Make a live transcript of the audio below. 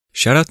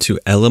Shout out to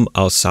Elam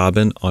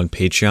Al-Saban on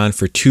Patreon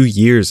for 2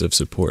 years of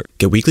support.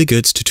 Get weekly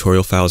goods,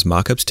 tutorial files,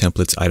 mockups,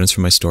 templates, items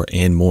from my store,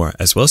 and more,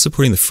 as well as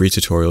supporting the free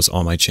tutorials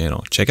on my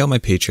channel. Check out my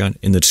Patreon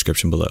in the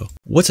description below.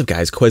 What's up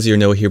guys, Quezzy or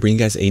Noah here, bringing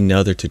you guys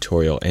another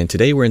tutorial, and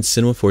today we're in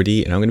Cinema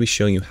 4D and I'm going to be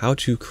showing you how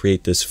to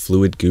create this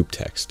fluid goop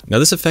text. Now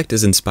this effect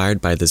is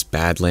inspired by this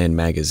Badland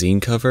magazine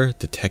cover,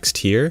 the text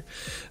here,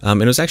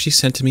 and it was actually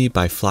sent to me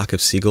by Flock of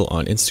Seagull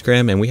on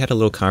Instagram, and we had a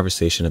little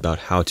conversation about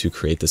how to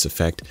create this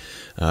effect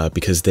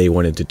because they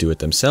wanted to do it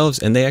themselves,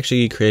 and they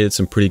actually created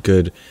some pretty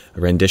good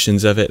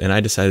renditions of it, and I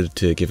decided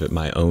to give it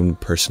my own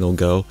personal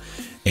go,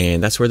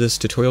 and that's where this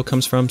tutorial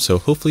comes from, so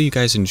hopefully you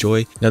guys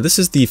enjoy. Now this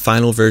is the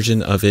final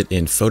version of it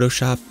in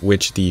Photoshop,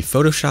 which the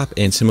Photoshop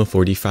and Cinema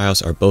 4D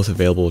files are both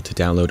available to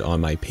download on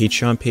my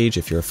Patreon page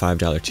if you're a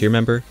 $5 tier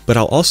member, but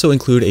I'll also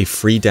include a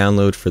free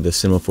download for the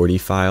Cinema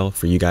 4D file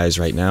for you guys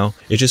right now.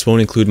 It just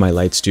won't include my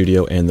light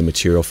studio and the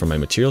material from my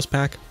materials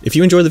pack. If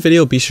you enjoyed the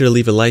video, be sure to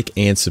leave a like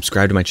and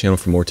subscribe to my channel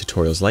for more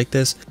tutorials like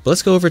this, but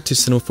let's go over to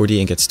Cinema 4D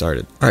and get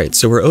started. Alright,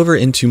 so we're over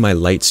into my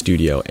light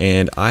studio,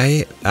 and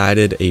I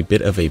added a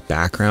bit of a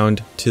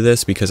background to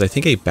this because I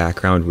think a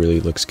background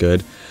really looks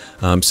good.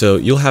 So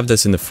you'll have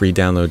this in the free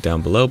download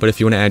down below, but if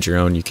you want to add your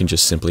own, you can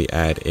just simply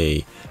add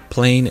a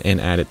plane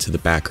and add it to the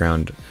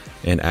background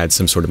and add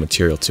some sort of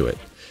material to it.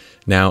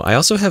 Now I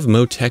also have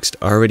Mo Text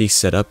already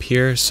set up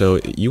here, so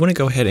you want to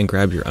go ahead and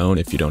grab your own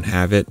if you don't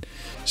have it.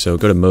 So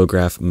go to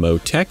MoGraph Mo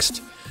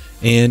Text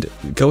and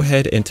go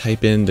ahead and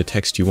type in the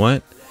text you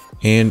want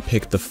and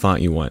pick the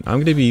font you want. I'm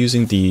going to be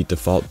using the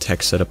default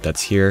text setup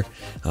that's here,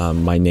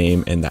 my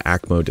name and the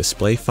Acmo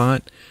display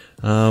font,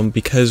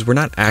 because we're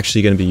not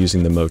actually going to be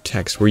using the Mo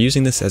Text. We're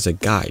using this as a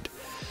guide.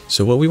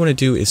 So what we want to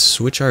do is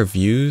switch our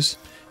views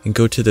and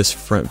go to this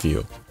front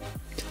view.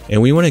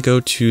 And we want to go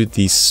to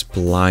the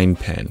spline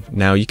pen.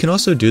 Now you can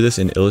also do this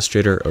in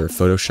Illustrator or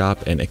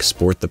Photoshop and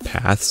export the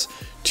paths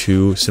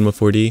to Cinema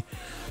 4D.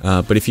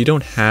 But if you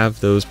don't have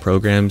those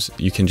programs,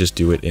 you can just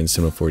do it in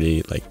Cinema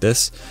 4D like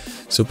this.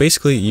 So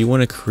basically you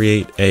want to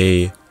create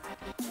a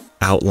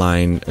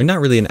outline, or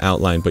not really an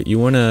outline, but you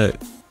want to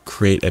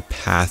create a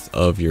path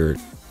of your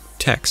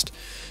text.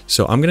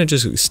 So I'm going to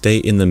just stay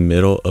in the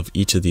middle of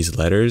each of these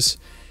letters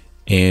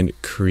and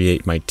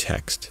create my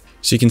text.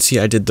 So you can see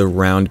I did the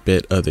round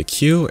bit of the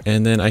Q,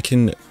 and then I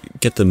can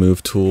get the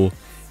move tool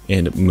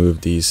and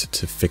move these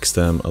to fix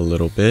them a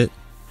little bit.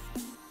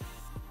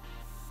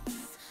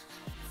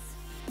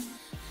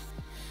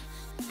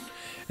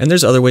 And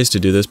there's other ways to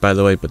do this, by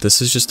the way, but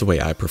this is just the way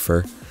I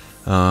prefer.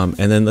 And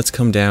then let's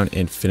come down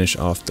and finish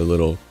off the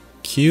little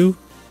Q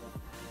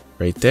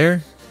right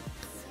there.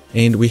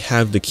 And we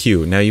have the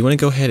Q. Now you want to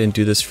go ahead and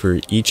do this for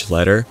each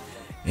letter,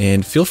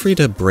 and feel free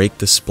to break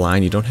the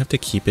spline. You don't have to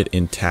keep it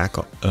intact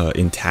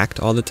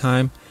all the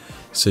time.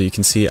 So you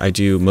can see I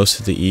do most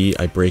of the E,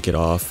 I break it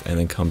off, and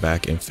then come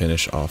back and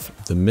finish off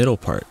the middle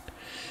part.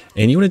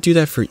 And you want to do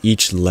that for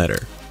each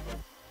letter.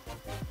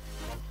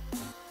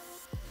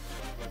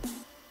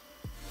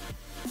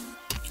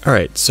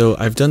 Alright, so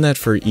I've done that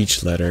for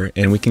each letter,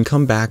 and we can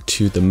come back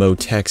to the Mo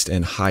Text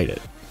and hide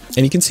it.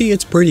 And you can see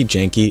it's pretty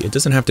janky. It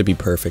doesn't have to be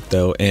perfect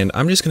though, and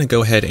I'm just going to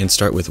go ahead and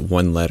start with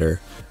one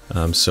letter.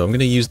 So I'm going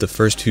to use the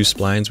first two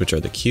splines, which are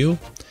the Q,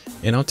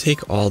 and I'll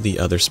take all the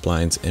other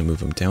splines and move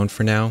them down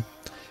for now,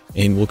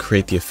 and we'll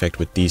create the effect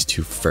with these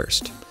two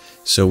first.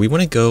 So we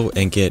want to go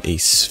and get a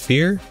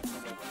sphere,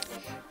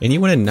 and you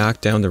want to knock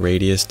down the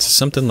radius to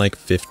something like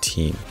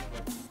 15.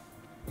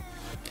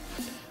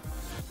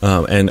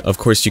 And of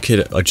course you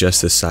could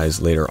adjust this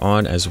size later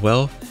on as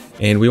well.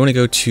 And we want to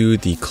go to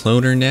the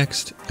cloner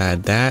next,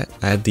 add that,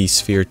 add the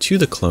sphere to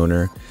the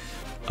cloner,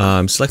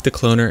 select the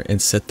cloner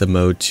and set the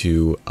mode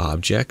to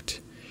object,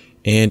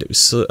 and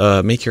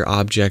make your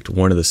object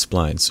one of the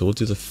splines. So we'll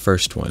do the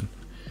first one.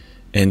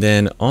 And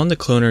then on the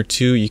cloner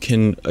too, you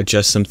can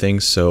adjust some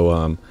things.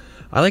 So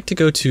I like to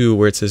go to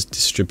where it says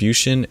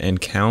distribution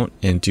and count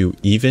and do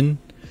even.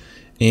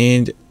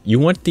 And you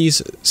want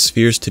these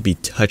spheres to be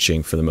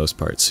touching for the most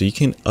part. So you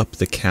can up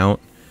the count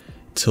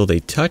till they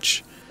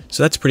touch.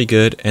 So that's pretty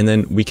good, and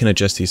then we can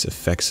adjust these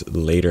effects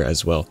later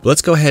as well. But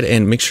let's go ahead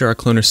and make sure our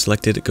cloner is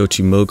selected, go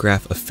to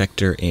MoGraph,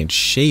 Effector, and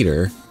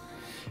Shader.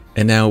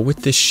 And now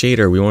with this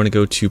shader, we want to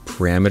go to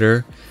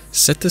Parameter,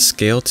 set the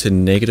scale to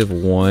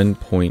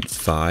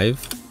 -1.5.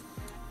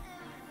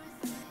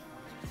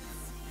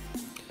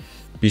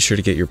 Be sure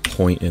to get your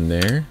point in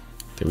there.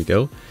 There we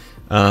go.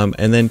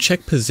 And then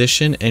check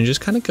position and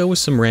just kind of go with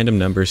some random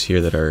numbers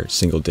here that are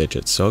single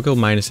digits. So I'll go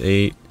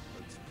 -8,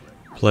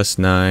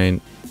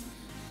 +9,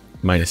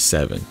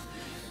 -7.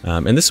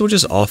 And this will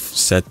just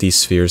offset these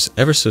spheres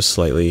ever so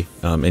slightly,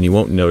 and you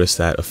won't notice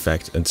that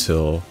effect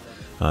until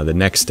the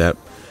next step.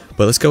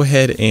 But let's go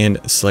ahead and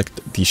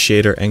select the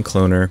shader and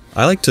cloner.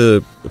 I like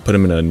to put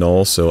them in a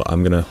null, so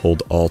I'm going to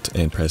hold Alt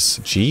and press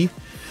G,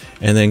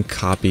 and then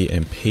copy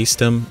and paste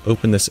them.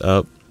 Open this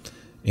up,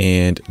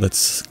 and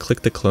let's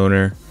click the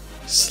cloner,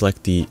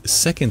 select the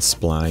second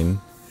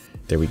spline.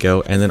 There we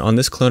go. And then on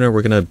this cloner,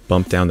 we're going to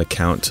bump down the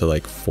count to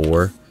like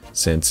 4.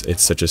 Since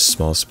it's such a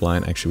small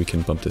spline. Actually, we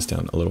can bump this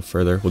down a little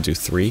further. We'll do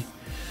 3.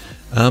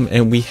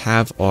 And we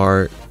have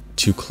our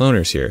two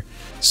cloners here.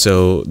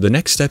 So the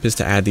next step is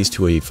to add these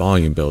to a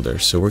volume builder.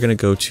 So we're going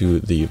to go to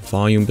the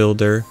volume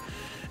builder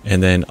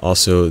and then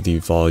also the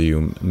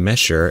volume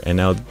mesher. And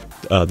now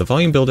the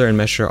volume builder and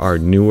mesher are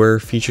newer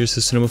features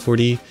to Cinema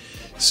 4D.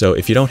 So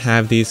if you don't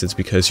have these, it's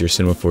because your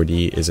Cinema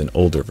 4D is an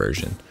older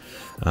version.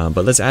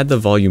 But let's add the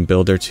volume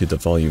builder to the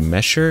volume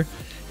mesher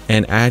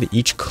and add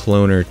each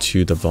cloner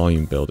to the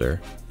volume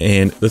builder.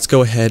 And let's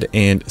go ahead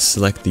and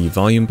select the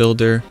volume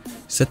builder,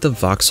 set the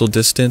voxel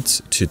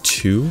distance to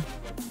 2,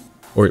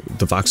 or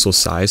the voxel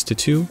size to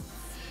 2,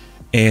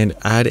 and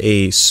add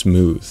a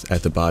smooth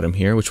at the bottom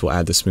here, which will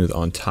add the smooth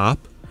on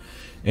top.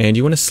 And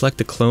you want to select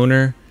the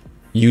cloner,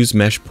 use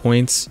mesh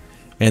points,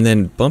 and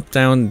then bump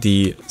down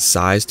the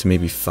size to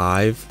maybe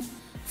 5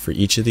 for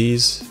each of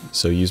these.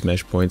 So use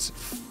mesh points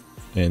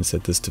and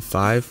set this to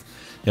 5.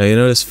 Now you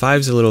notice 5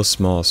 is a little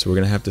small, so we're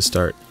going to have to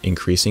start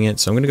increasing it.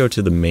 So I'm going to go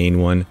to the main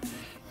one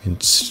and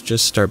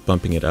just start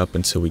bumping it up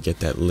until we get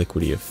that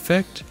liquidy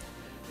effect,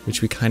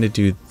 which we kind of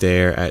do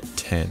there at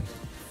 10.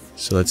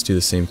 So let's do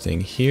the same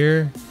thing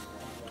here.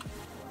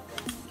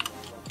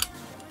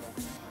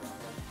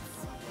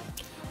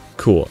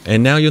 Cool.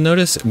 And now you'll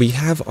notice we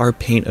have our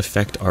paint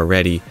effect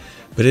already,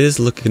 but it is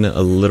looking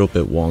a little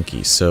bit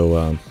wonky.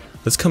 So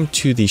let's come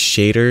to the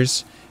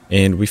shaders,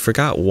 and we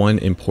forgot one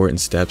important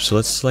step. So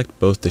let's select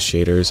both the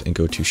shaders and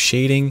go to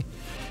shading,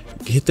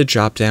 hit the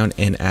drop down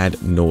and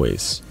add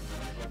noise.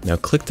 Now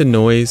click the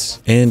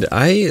noise, and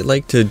I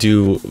like to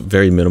do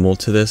very minimal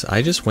to this.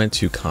 I just went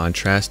to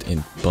contrast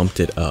and bumped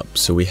it up.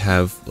 So we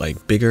have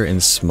like bigger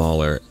and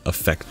smaller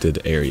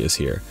affected areas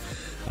here.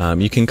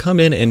 You can come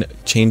in and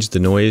change the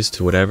noise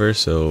to whatever.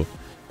 So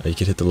you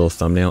can hit the little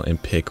thumbnail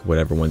and pick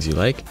whatever ones you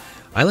like.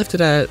 I left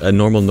it at a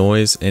normal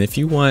noise, and if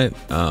you want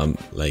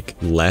like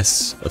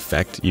less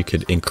effect, you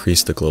could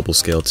increase the global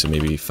scale to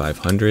maybe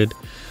 500.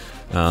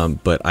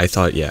 But I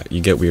thought, yeah,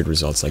 you get weird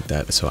results like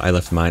that. So I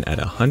left mine at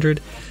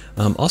 100.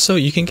 Also,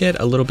 you can get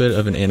a little bit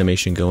of an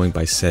animation going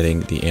by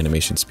setting the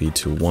animation speed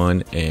to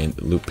 1 and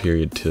loop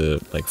period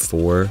to like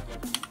 4.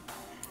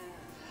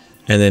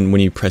 And then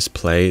when you press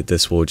play,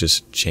 this will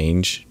just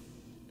change,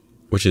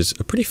 which is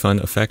a pretty fun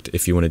effect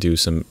if you want to do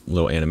some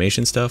little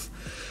animation stuff.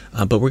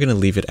 But we're going to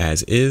leave it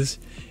as is.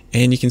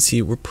 And you can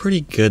see we're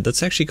pretty good.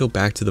 Let's actually go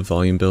back to the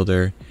volume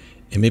builder,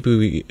 and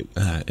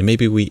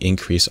maybe we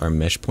increase our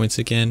mesh points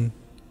again.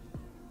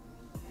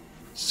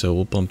 So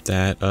we'll bump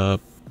that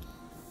up.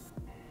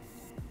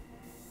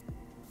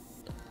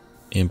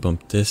 And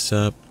bump this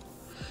up.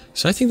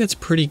 So I think that's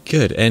pretty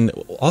good. And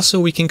also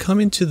we can come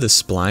into the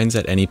splines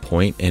at any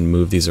point and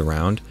move these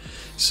around.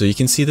 So you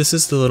can see this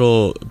is the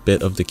little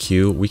bit of the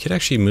queue. We could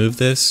actually move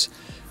this,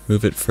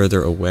 move it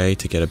further away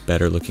to get a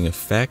better looking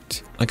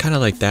effect. I kind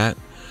of like that.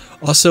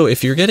 Also,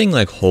 if you're getting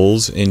like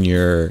holes in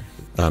your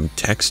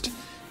text,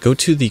 go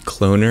to the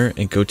cloner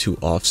and go to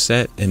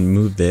offset and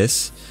move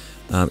this.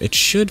 It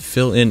should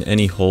fill in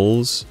any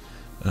holes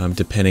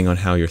depending on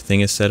how your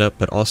thing is set up,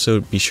 but also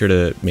be sure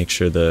to make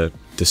sure the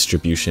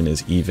distribution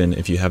is even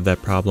if you have that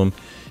problem.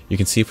 You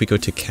can see if we go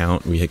to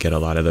count, we get a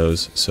lot of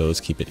those, so let's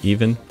keep it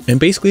even. And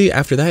basically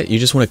after that, you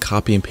just want to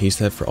copy and paste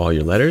that for all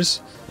your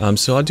letters.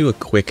 So I'll do a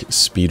quick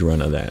speed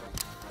run of that.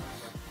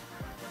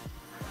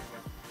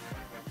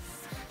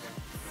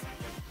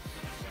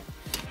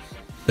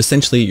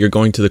 Essentially, you're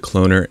going to the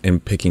cloner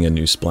and picking a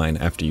new spline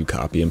after you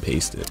copy and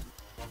paste it.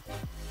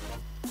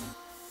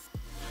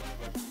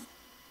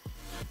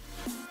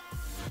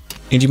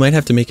 And you might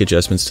have to make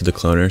adjustments to the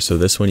cloner. So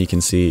this one you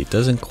can see it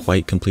doesn't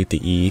quite complete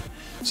the E.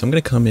 So I'm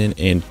going to come in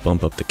and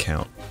bump up the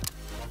count.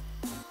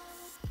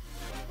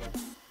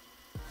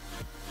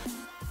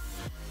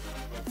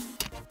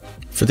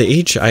 For the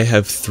H, I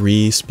have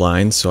 3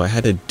 splines, so I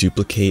had to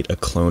duplicate a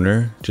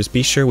cloner. Just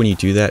be sure when you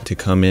do that to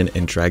come in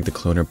and drag the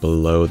cloner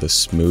below the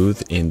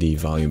smooth in the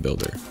volume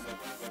builder.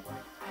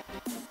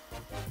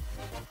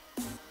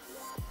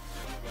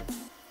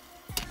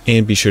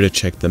 And be sure to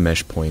check the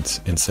mesh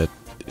points and set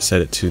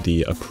it to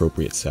the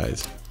appropriate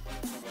size.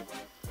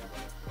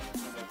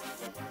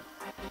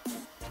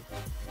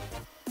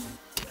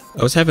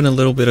 I was having a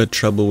little bit of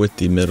trouble with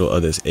the middle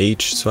of this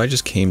H, so I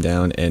just came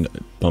down and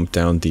bumped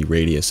down the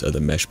radius of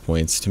the mesh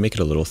points to make it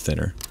a little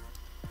thinner.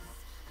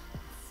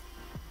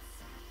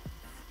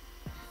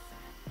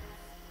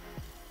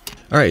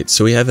 Alright,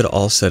 so we have it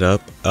all set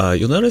up.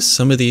 You'll notice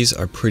some of these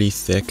are pretty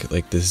thick,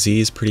 like the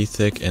Z is pretty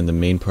thick and the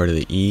main part of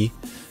the E.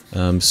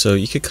 So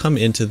you could come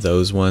into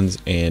those ones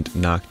and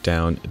knock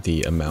down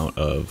the amount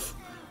of,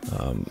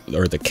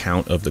 or the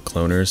count of the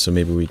cloners. So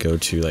maybe we go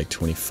to like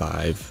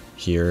 25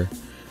 here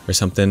or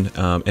something,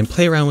 and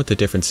play around with the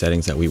different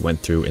settings that we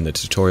went through in the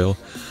tutorial.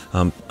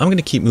 I'm going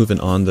to keep moving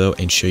on though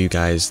and show you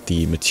guys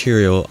the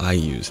material I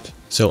used.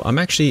 So I'm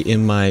actually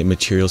in my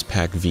materials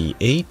pack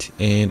V8,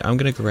 and I'm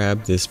going to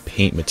grab this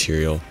paint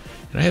material.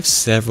 And I have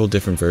several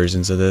different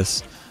versions of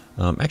this.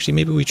 Actually,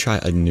 maybe we try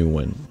a new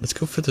one. Let's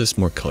go for this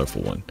more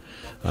colorful one,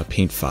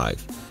 paint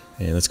 5.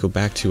 And let's go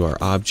back to our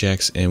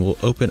objects, and we'll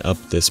open up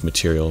this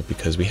material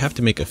because we have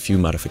to make a few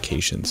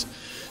modifications.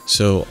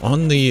 So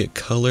on the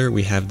color,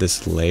 we have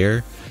this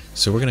layer.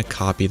 So we're going to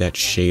copy that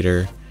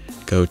shader,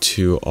 go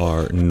to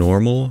our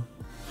normal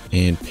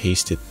and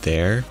paste it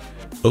there.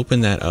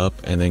 Open that up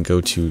and then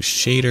go to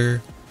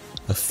shader,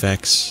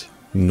 effects,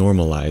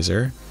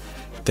 normalizer.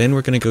 Then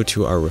we're going to go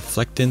to our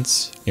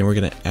reflectance and we're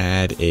going to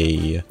add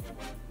a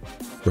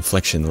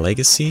reflection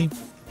legacy,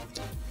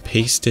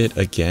 paste it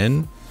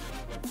again,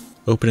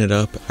 open it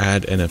up,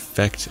 add an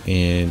effect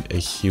and a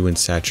hue and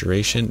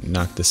saturation,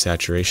 knock the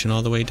saturation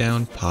all the way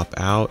down, pop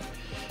out,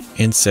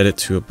 and set it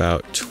to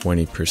about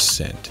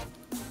 20%.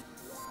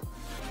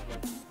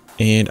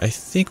 And I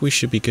think we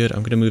should be good.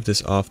 I'm going to move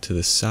this off to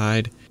the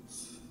side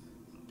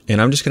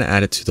and I'm just going to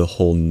add it to the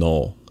whole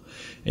null.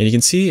 And you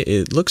can see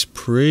it looks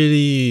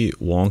pretty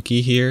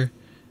wonky here.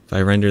 If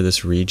I render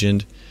this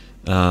region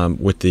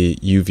with the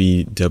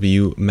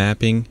UVW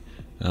mapping,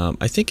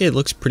 I think it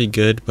looks pretty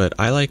good, but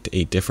I liked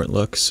a different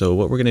look. So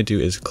what we're going to do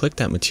is click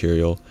that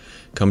material,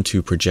 come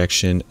to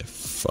projection,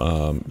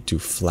 do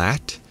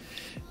flat,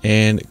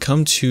 and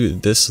come to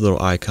this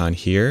little icon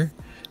here.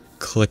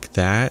 Click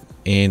that,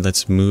 and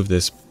let's move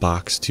this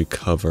box to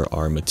cover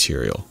our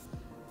material.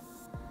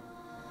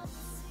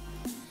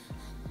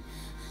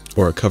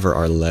 Or cover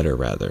our letter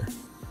rather.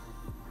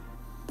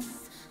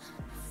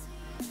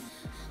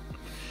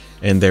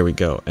 And there we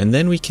go. And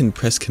then we can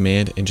press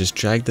command and just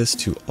drag this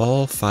to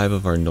all 5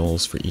 of our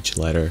nulls for each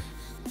letter.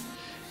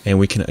 And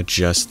we can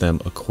adjust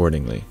them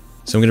accordingly.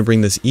 So I'm going to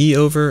bring this E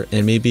over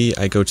and maybe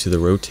I go to the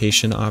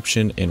rotation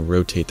option and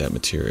rotate that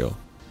material.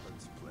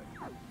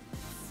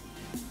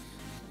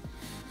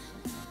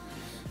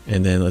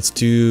 And then let's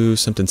do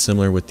something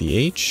similar with the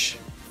H.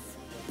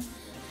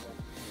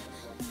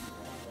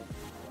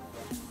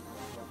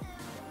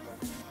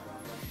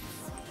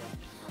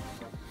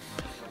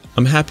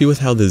 I'm happy with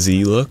how the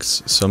Z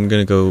looks, so I'm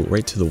going to go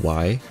right to the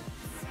Y.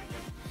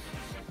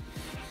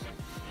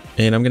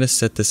 And I'm going to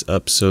set this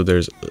up so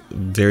there's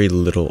very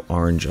little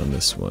orange on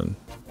this one.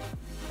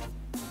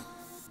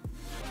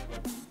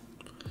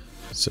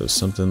 So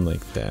something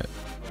like that.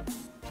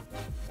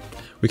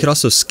 We could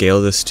also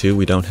scale this too.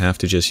 We don't have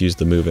to just use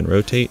the move and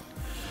rotate.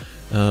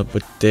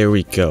 But there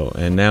we go.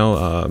 And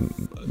now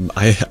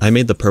I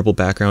made the purple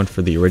background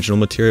for the original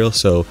material,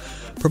 so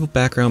purple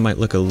background might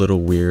look a little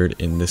weird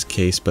in this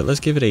case, but let's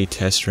give it a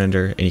test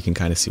render and you can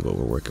kind of see what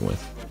we're working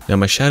with. Now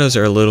my shadows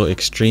are a little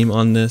extreme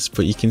on this,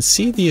 but you can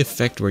see the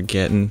effect we're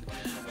getting.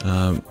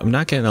 I'm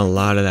not getting a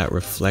lot of that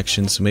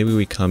reflection, so maybe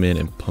we come in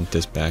and pump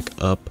this back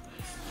up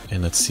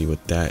and let's see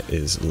what that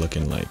is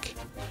looking like.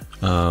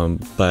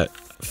 But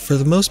for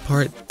the most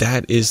part,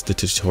 that is the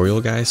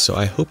tutorial, guys. So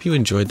I hope you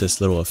enjoyed this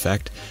little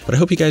effect, but I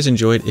hope you guys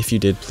enjoyed. If you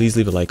did, please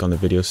leave a like on the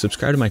video,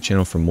 subscribe to my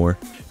channel for more.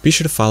 Be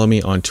sure to follow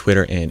me on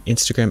Twitter and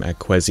Instagram at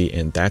Quezzy,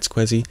 and that's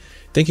Quezzy.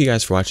 Thank you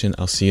guys for watching.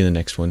 I'll see you in the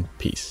next one.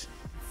 Peace.